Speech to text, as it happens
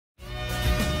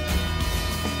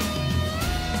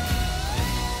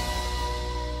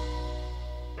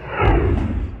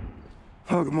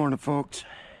Well, good morning, folks.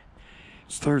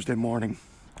 It's Thursday morning.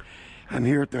 I'm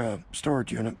here at the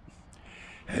storage unit.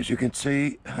 As you can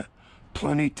see,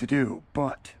 plenty to do,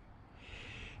 but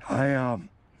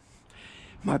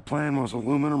my plan was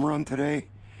aluminum run today,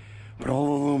 but all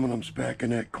the aluminum's back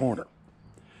in that corner.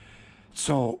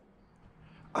 So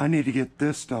I need to get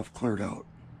this stuff cleared out.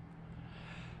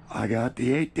 I got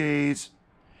the 8 days.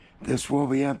 This will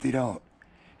be emptied out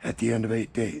at the end of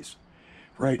 8 days.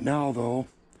 Right now, though,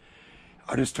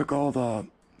 I just took all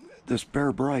this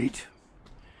Bear Bright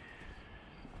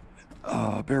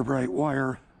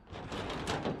wire,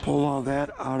 pulled all that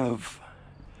out of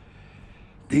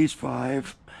these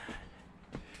 5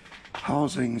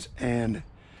 housings and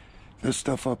this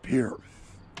stuff up here.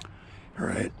 All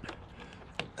right,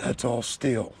 that's all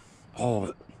steel, all of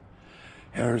it.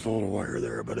 Yeah, there's a little wire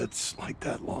there, but it's like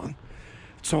that long.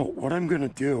 So what I'm gonna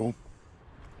do,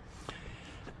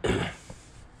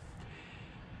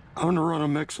 I'm gonna run a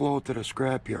mix load to the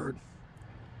scrapyard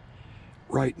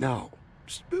right now.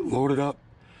 Just load it up,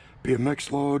 be a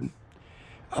mix load.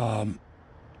 I'll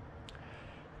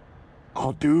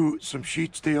do some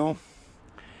sheet steel,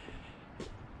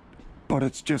 but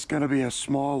it's just gonna be a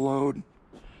small load.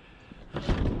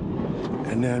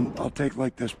 And then I'll take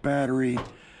like this battery,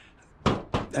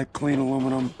 that clean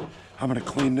aluminum. I'm gonna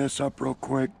clean this up real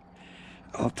quick.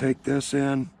 I'll take this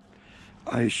in.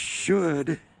 I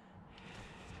should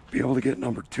be able to get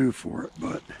number 2 for it,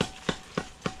 but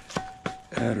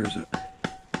there's it.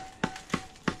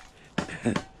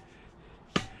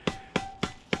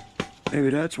 Maybe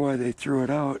that's why they threw it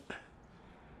out.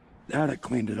 That I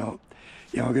cleaned it out.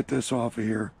 Yeah, I'll get this off of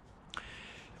here.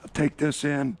 I'll take this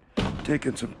in,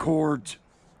 taking some cords,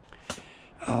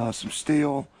 some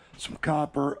steel, some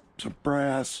copper, some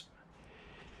brass.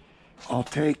 I'll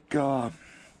take that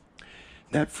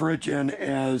fridge in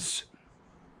as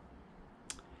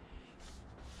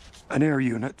an air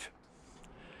unit,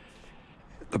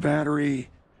 the battery,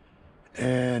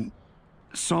 and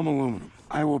some aluminum.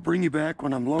 I will bring you back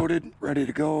when I'm loaded, ready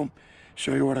to go,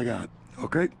 show you what I got,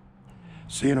 okay?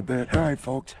 See you in a bit. All right,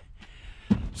 folks.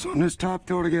 So in this top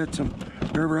tote, I got some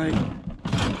Bear Bright.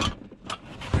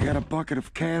 I got a bucket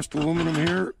of cast aluminum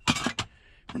here.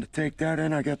 I'm gonna take that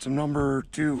in. I got some number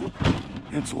 2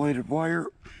 insulated wire.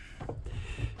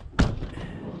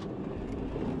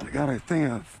 I got a thing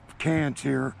of cans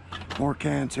here, more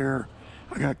cans here.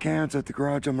 I got cans at the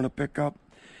garage I'm gonna pick up.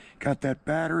 Got that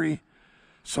battery,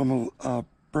 some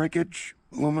breakage,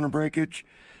 aluminum breakage,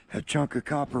 a chunk of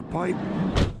copper pipe,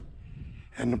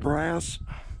 and the brass.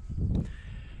 And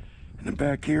then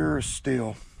back here is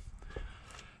steel.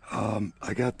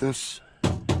 I got this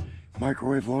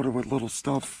microwave loaded with little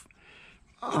stuff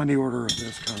on the order of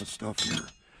this kind of stuff here.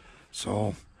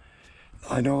 So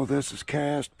I know this is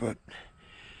cast, but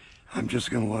I'm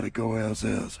just gonna let it go as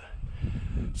is.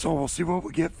 So we'll see what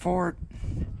we get for it.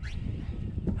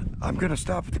 I'm gonna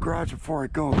stop at the garage before I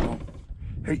go though.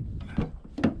 Hey.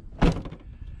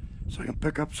 So I can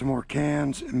pick up some more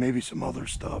cans and maybe some other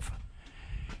stuff.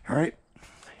 All right.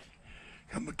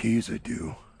 Got my keys, I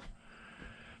do.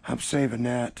 I'm saving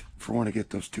that for when I get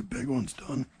those 2 big ones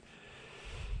done.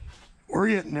 We're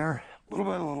getting there, little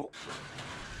by little.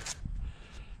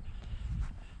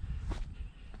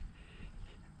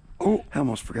 Oh, I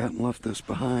almost forgot and left this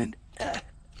behind.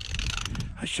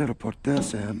 I should have put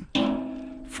this in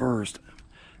first.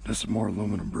 This is more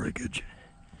aluminum breakage.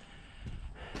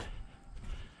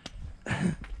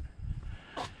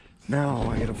 Now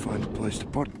I gotta find a place to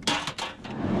put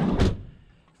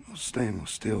those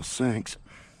stainless steel sinks.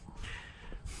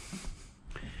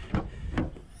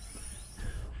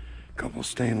 Couple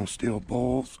stainless steel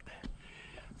bowls.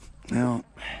 Now,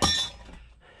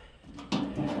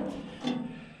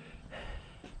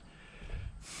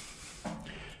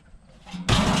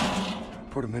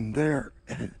 put them in there.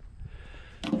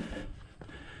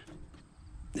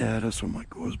 Yeah, this one might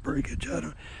go as breakage. I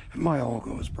don't. It might all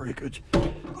go as breakage.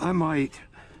 I might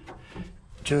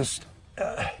just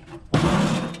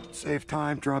save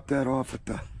time, drop that off at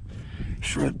the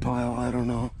shred pile. I don't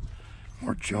know.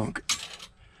 More junk.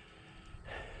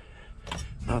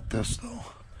 Not this though.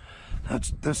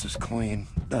 This is clean.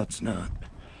 That's not.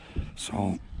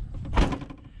 So, if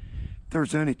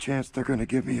there's any chance they're going to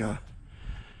give me a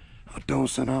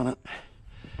dosing on it,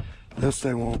 this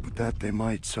they won't, but that they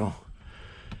might. So,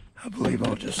 I believe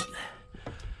I'll just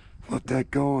let that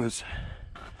go as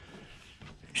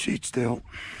sheet steel.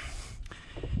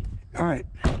 All right.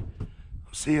 I'll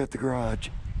see you at the garage.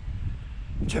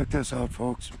 Check this out,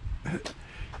 folks.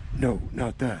 No,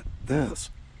 not that. This.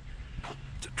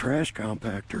 It's a trash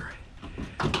compactor.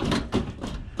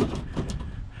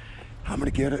 I'm gonna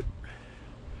get it.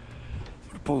 I'm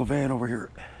gonna pull the van over here.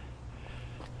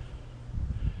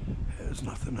 There's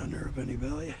nothing on there of any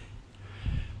value.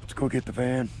 Let's go get the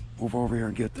van, move over here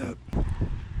and get that.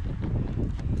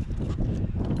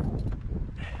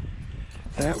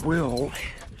 That will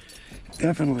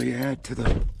definitely add to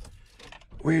the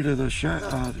weight of the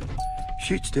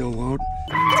sheet steel load.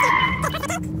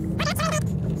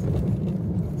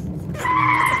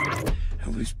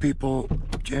 At least people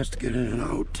a chance to get in and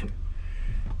out,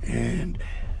 and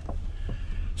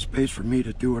space for me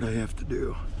to do what I have to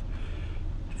do.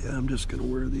 Yeah, I'm just gonna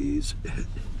wear these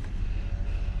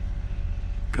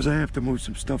because I have to move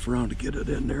some stuff around to get it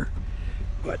in there.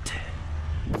 But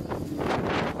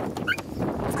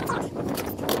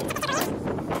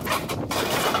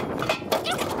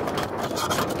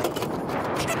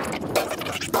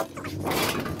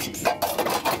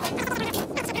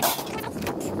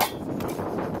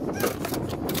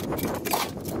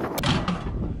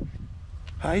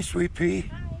hi, Sweet Pea.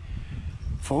 Hi.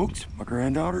 Folks, my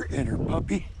granddaughter and her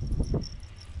puppy.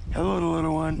 Hello, the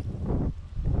little one.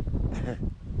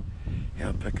 Yeah,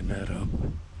 I'm picking that up.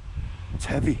 It's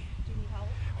heavy. Do you need help?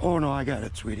 Oh, no, I got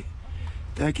it, sweetie.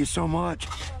 Thank you so much.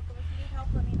 You're welcome. If you need help,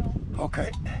 let me know.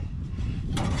 Okay.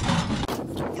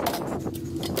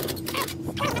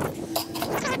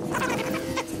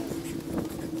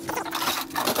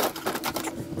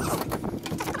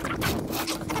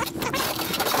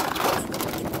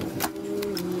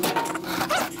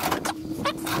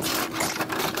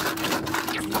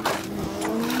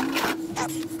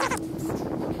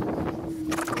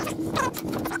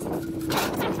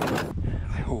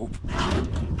 I hope.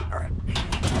 All right.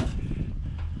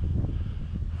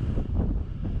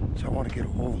 So I want to get a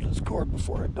hold of this cord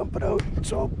before I dump it out.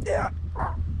 So, yeah.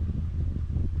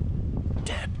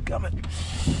 Dadgummit.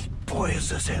 Boy, is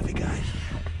this heavy, guys.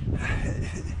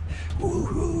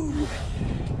 Woohoo.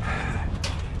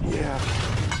 Yeah.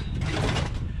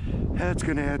 That's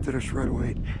going to add to the shred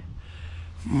weight.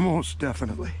 Most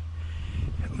definitely.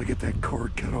 Look at that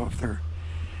cord cut off there.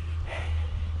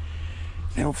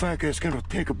 Now, in fact, it's going to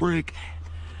take a break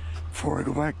before I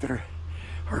go back to the,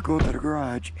 or go to the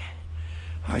garage.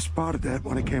 I spotted that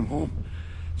when I came home.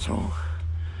 So,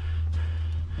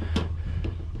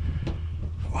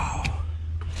 wow.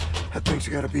 That thing's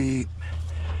got to be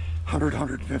 100,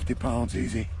 150 pounds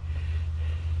easy.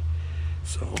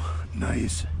 So,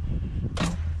 nice.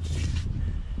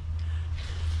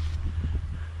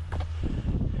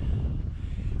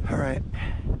 All right.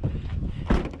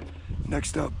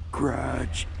 Next up,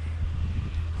 garage.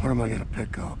 What am I gonna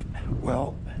pick up?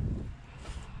 Well,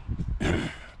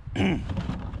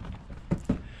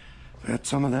 got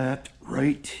some of that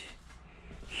right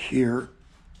here.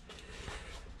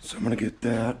 So I'm gonna get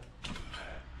that.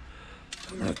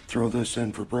 I'm gonna throw this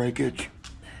in for breakage.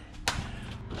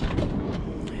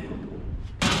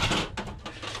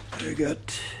 I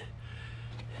got,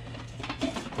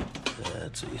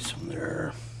 let's see, some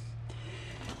there,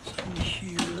 some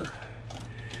here.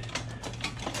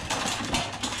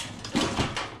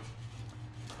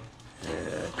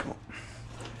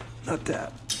 Not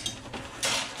that.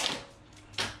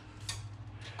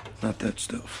 Not that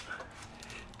stuff.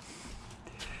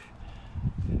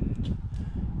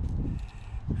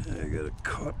 I gotta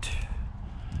cut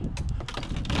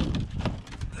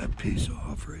that piece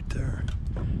off right there.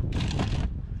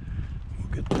 We'll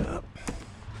get that.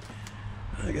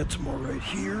 I got some more right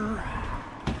here.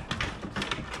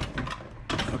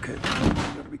 Okay,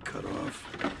 that's gotta be cut off.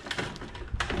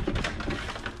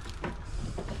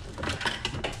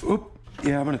 Oop,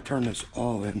 yeah, I'm gonna turn this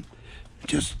all in.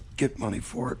 Just get money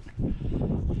for it.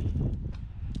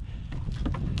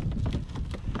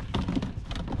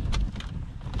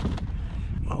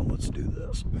 Well, let's do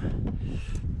this.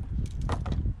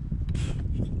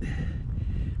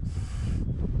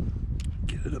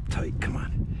 Get it up tight, come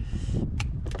on.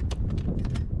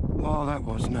 Oh, that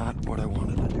was not what I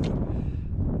wanted to do.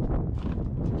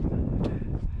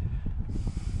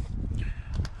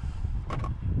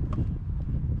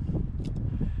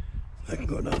 I can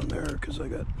go down there because I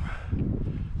got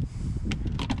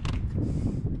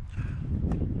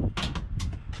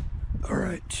all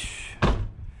right.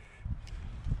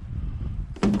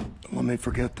 Let me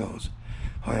forget those.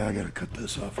 Oh yeah, I gotta cut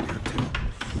this off here too.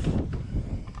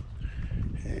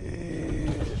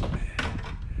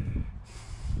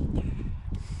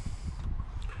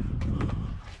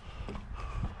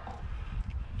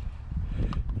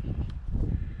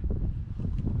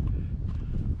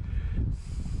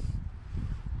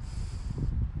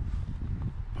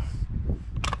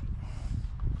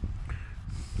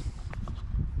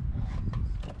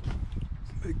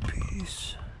 Big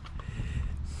piece.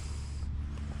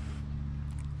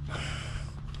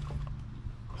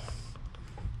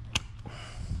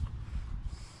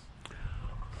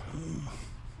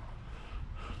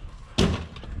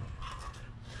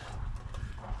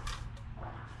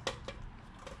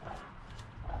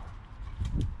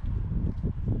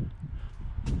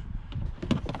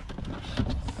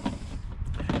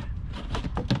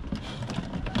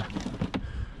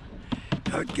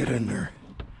 Get in there.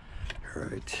 All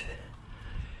right.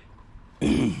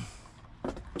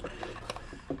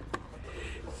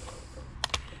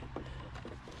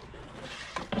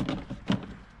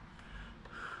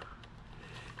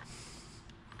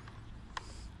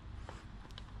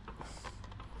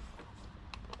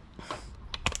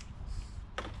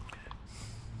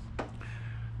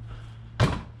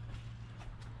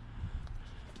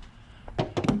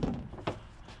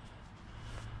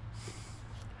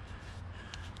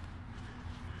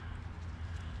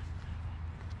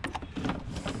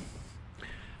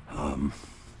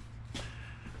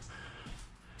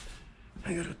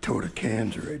 I got a tote of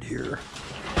cans right here.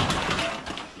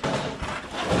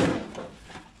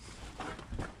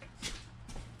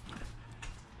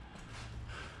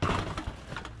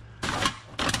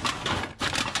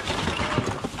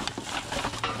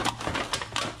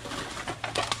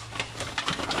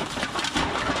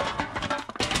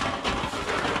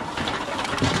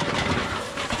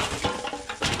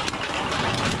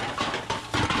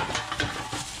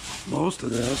 Most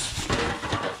of this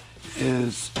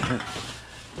is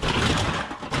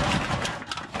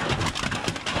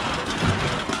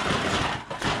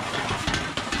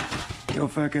Yo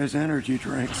Fat Guy's energy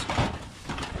drinks.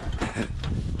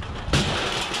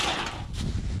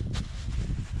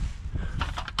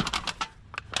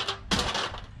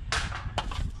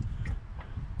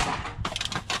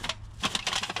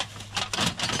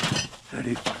 And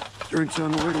he drinks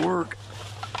on the way to work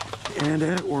and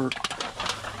at work.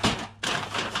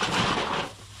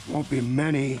 Won't be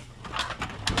many,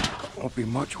 won't be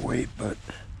much weight, but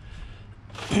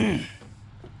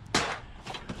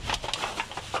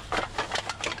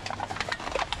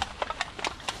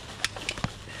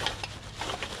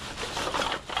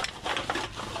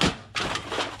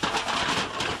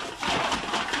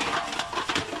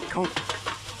come.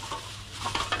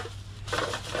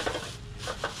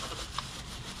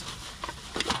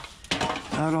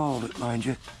 Not all of it, mind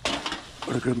you,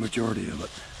 but a good majority of it.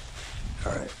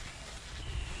 All right.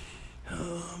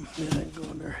 Yeah, I can go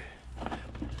in there.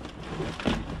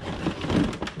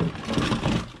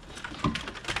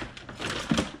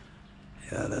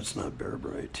 Yeah, that's not Bear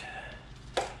Bright.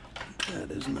 That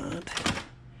is not.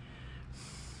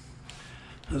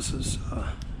 This is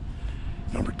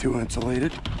number 2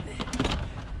 insulated.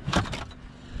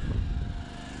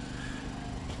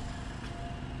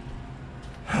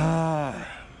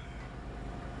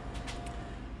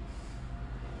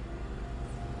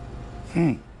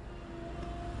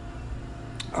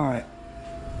 All right.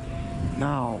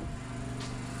 Now,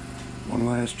 one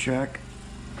last check.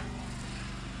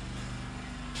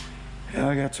 Yeah,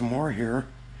 I got some more here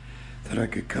that I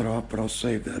could cut off, but I'll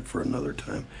save that for another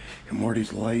time. And more of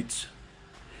these lights.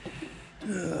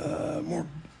 More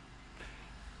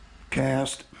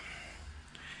cast.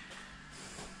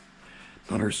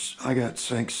 Another, I got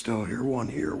sinks still here. One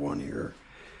here, one here.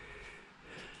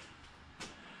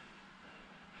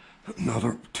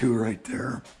 Another 2 right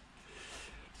there.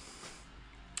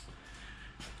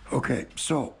 Okay,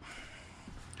 so,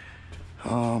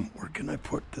 where can I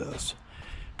put this?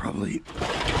 Probably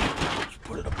just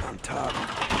put it up on top.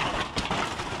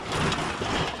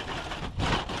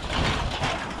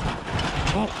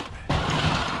 Oh.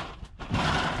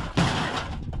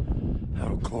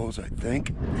 That'll close, I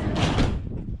think.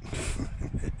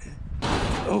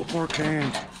 Oh, more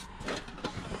cans.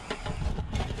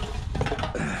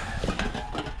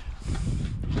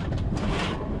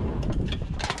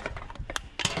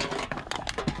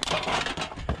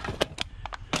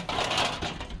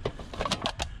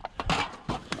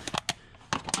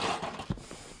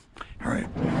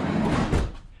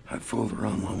 Fooled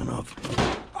around long enough.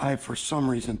 I, for some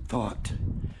reason, thought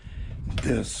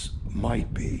this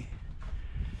might be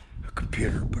a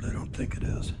computer, but I don't think it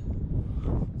is.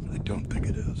 I don't think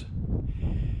it is.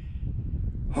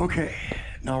 Okay,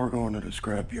 now we're going to the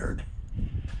scrapyard.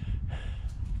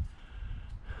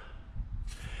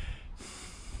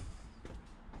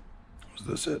 Was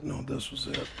this it? No, this was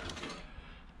it.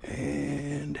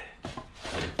 And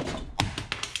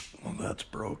well, that's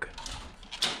broke.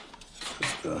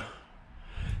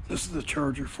 This is the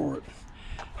charger for it.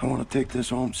 I want to take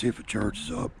this home, see if it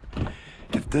charges up.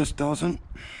 If this doesn't,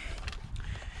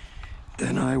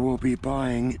 then I will be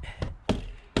buying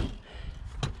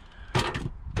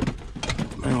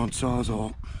my own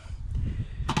Sawzall.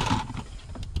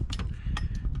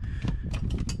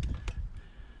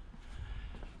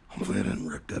 Hopefully I didn't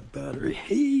wreck that battery.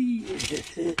 Hey.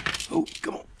 Oh,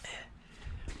 come on.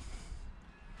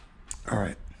 All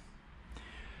right.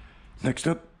 Next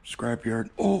up, scrapyard.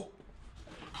 Oh,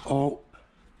 oh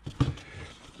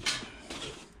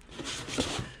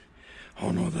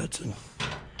no, that's in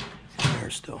there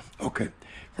still. Okay,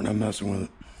 we're not messing with it.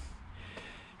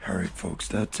 All right, folks,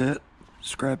 that's it.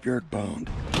 Scrapyard bound.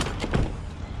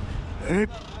 Hey,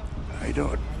 how you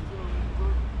doing?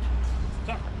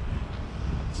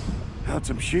 Got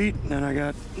some sheet, and then I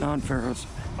got non-ferrous.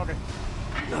 Okay.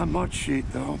 Not much sheet,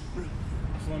 though.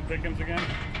 Slim pickings again?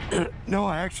 No,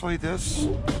 actually, this...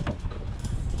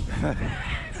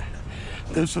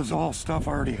 this is all stuff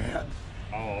I already had.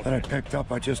 Oh, okay. That I picked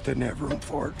up. I just didn't have room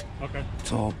for it. Okay.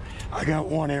 So, I got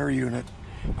one air unit.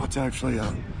 It's actually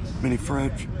a mini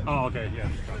fridge. Oh, okay, yeah.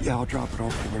 Yeah, I'll drop it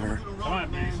over there. Come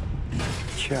on, man.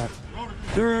 Yeah.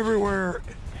 They're everywhere.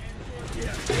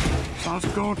 How's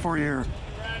it going for you here?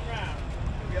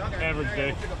 Average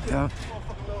day. Yeah.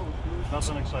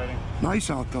 Nothing exciting. Nice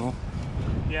out, though.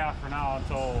 Yeah, for now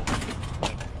until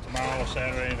tomorrow,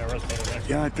 Saturday, and the rest of the next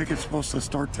Yeah, I think it's supposed to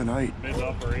start tonight. mid to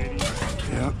upper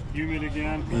 80s. Yep. Humid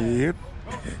again. Yep.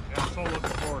 I'm so looking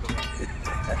forward to it.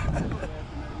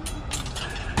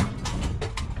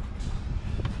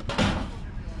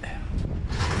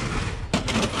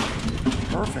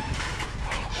 Perfect.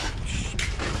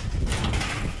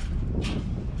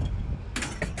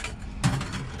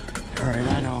 All right,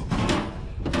 I know.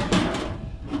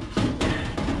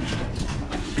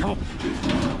 Come on.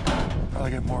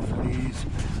 Probably get more for these.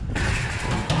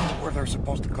 Where they're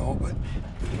supposed to go, but...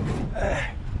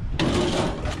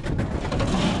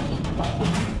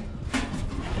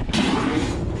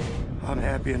 I'm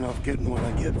happy enough getting what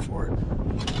I get for it.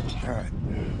 All right.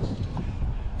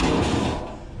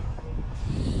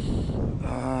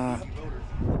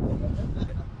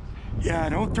 Yeah,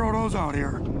 don't throw those out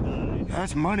here.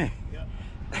 That's money.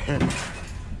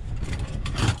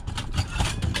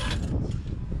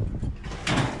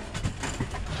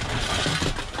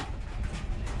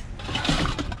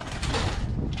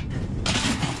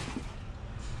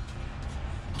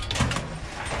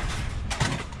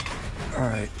 All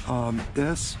right,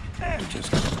 this,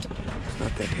 just, it's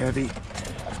not that heavy.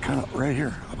 It's kind of right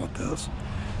here. How about this?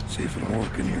 See if it'll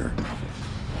work in here.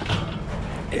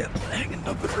 Yeah, I can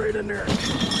dump it right in there.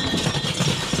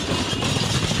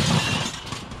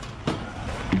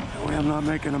 That way I'm not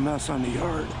making a mess on the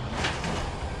yard.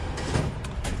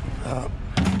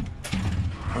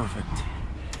 Perfect.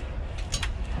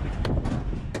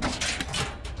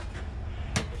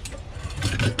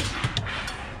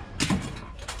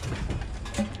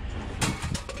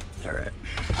 All right.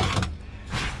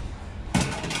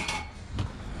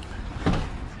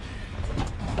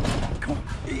 Come on.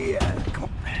 Yeah, come on.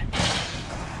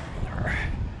 All right.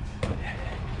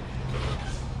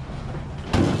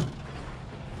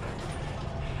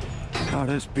 Now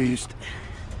this beast.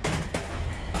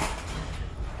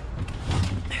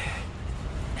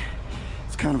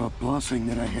 It's kind of a blessing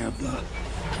that I have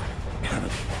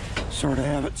sort of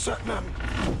have it sitting on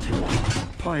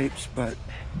pipes, but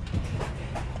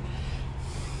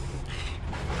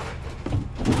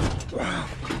wow,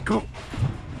 go.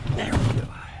 There we go.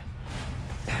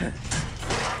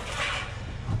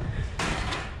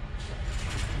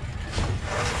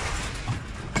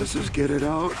 This is get it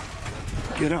out.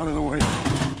 Get out of the way.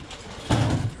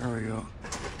 There we go.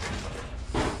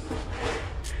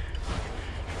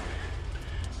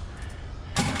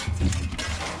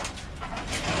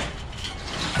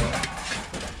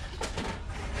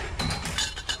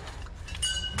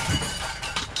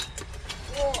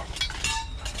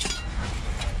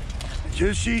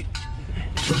 Just sheet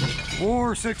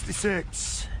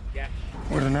 466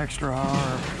 with an extra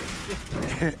hour.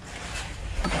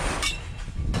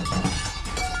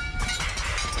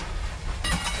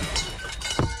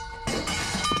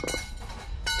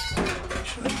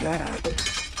 Actually, that.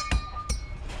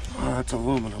 Oh, that's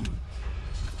aluminum.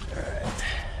 All right.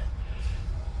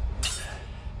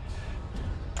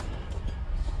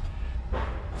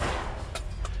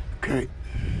 Okay.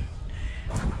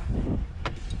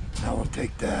 Now we'll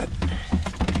take that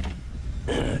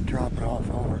and drop it off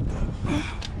over at the...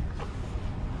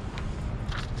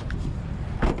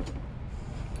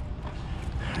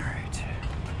 All right.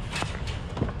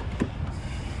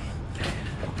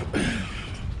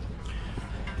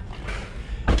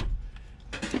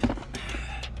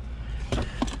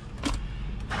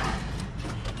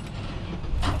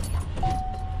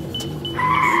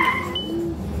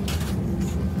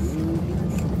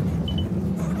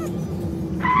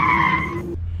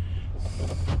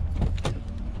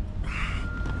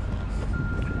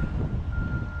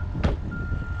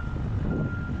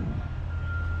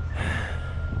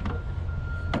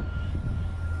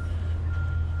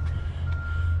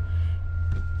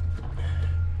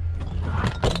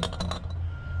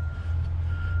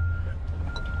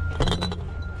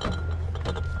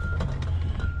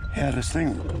 Yeah, this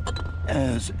thing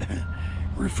as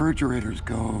refrigerators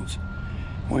goes,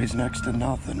 weighs next to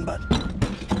nothing, but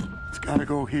it's gotta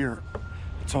go here.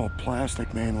 It's all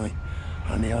plastic mainly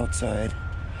on the outside.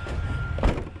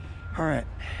 All right,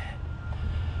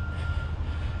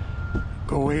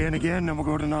 go weigh in again, then we'll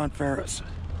go to non-ferrous.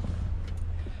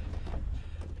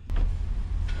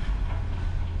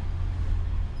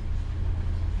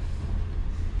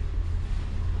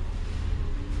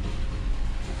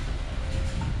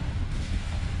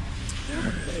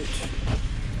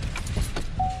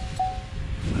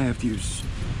 I have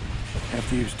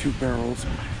to use 2 barrels.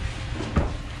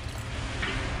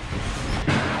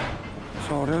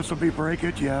 So this will be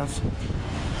breakage, yes.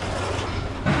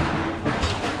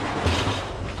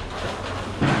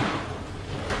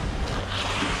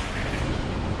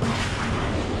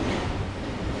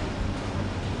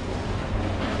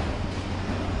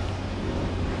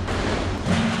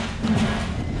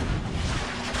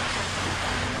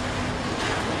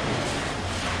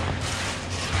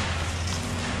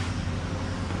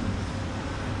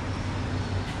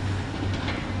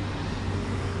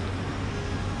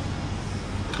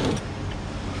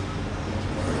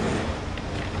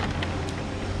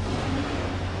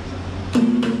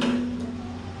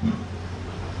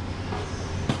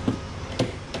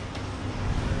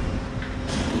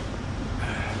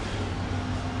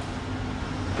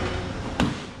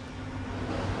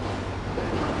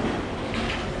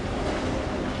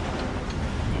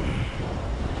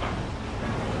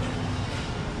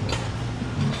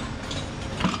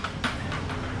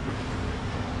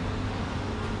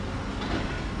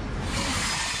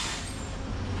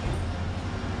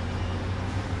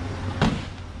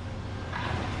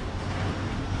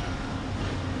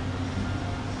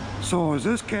 So is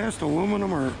this cast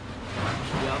aluminum or? Yep.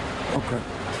 Okay.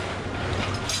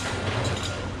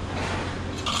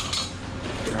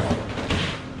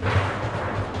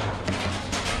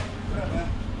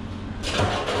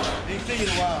 Ain't taking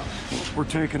a while. We're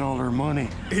taking all their money.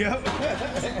 Yep.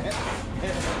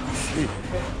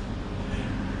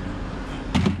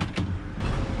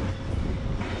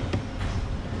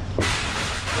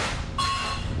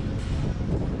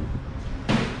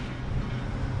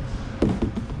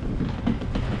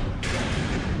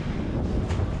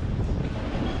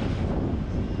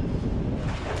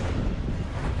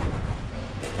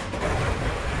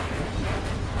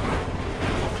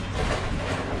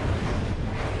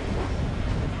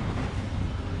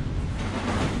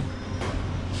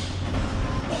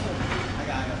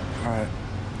 All right.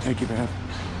 Thank you, man.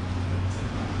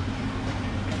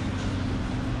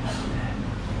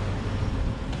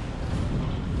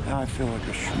 Now I feel like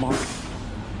a schmuck.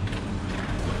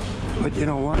 But you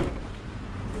know what?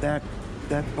 That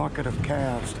bucket of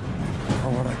cast,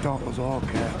 or what I thought was all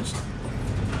cast,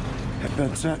 had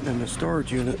been sitting in the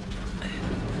storage unit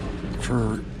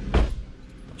for,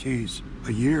 geez,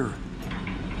 a year.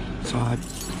 So I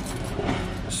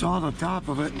saw the top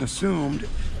of it and assumed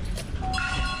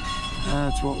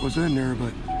that's what was in there,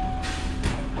 but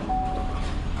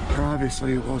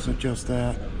obviously it wasn't just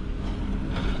that.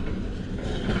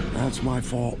 That's my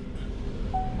fault.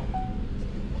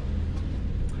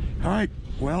 All right,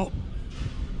 well,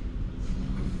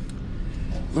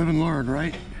 live and learn,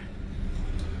 right?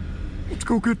 Let's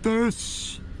go get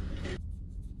this.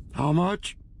 How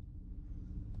much?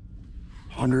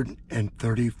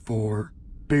 134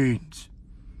 beans.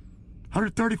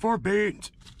 134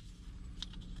 beans.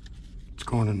 It's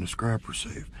going in the scrapper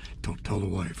safe. Don't tell the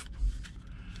wife.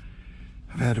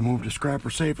 I've had to move the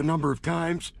scrapper safe a number of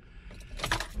times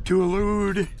to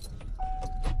elude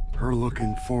her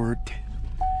looking for it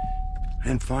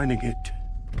and finding it.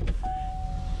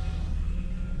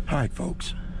 All right,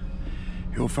 folks.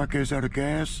 Your fuck is out of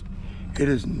gas. It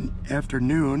is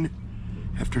afternoon,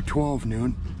 after 12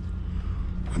 noon.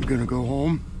 I'm gonna go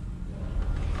home,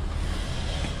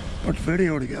 put the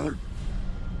video together,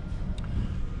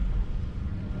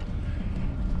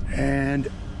 and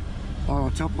while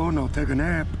it's uploading, I'll take a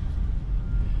nap,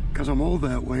 because I'm old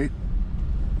that way.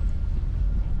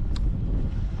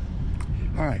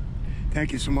 All right,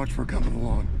 thank you so much for coming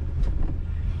along.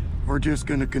 We're just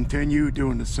gonna continue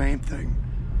doing the same thing.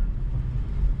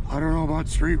 I don't know about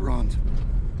street runs.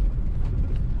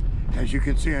 As you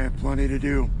can see, I have plenty to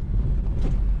do.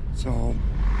 So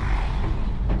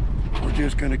we're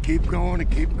just gonna keep going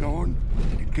and keep going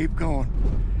and keep going.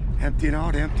 Emptying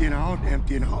out, emptying out,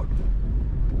 emptying out.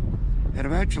 And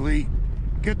eventually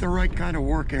get the right kind of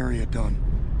work area done.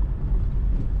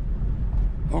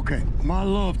 Okay, my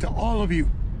love to all of you.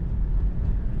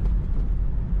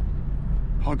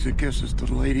 Hugs and kisses to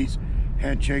the ladies,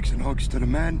 handshakes and hugs to the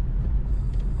men.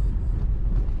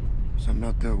 So I'm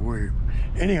not that weird.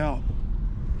 Anyhow,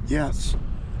 Yes.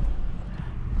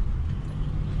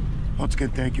 Once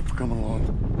again, thank you for coming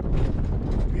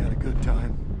along. We had a good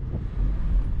time.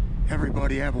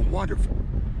 Everybody have a wonderful,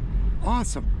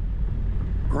 awesome,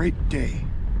 great day.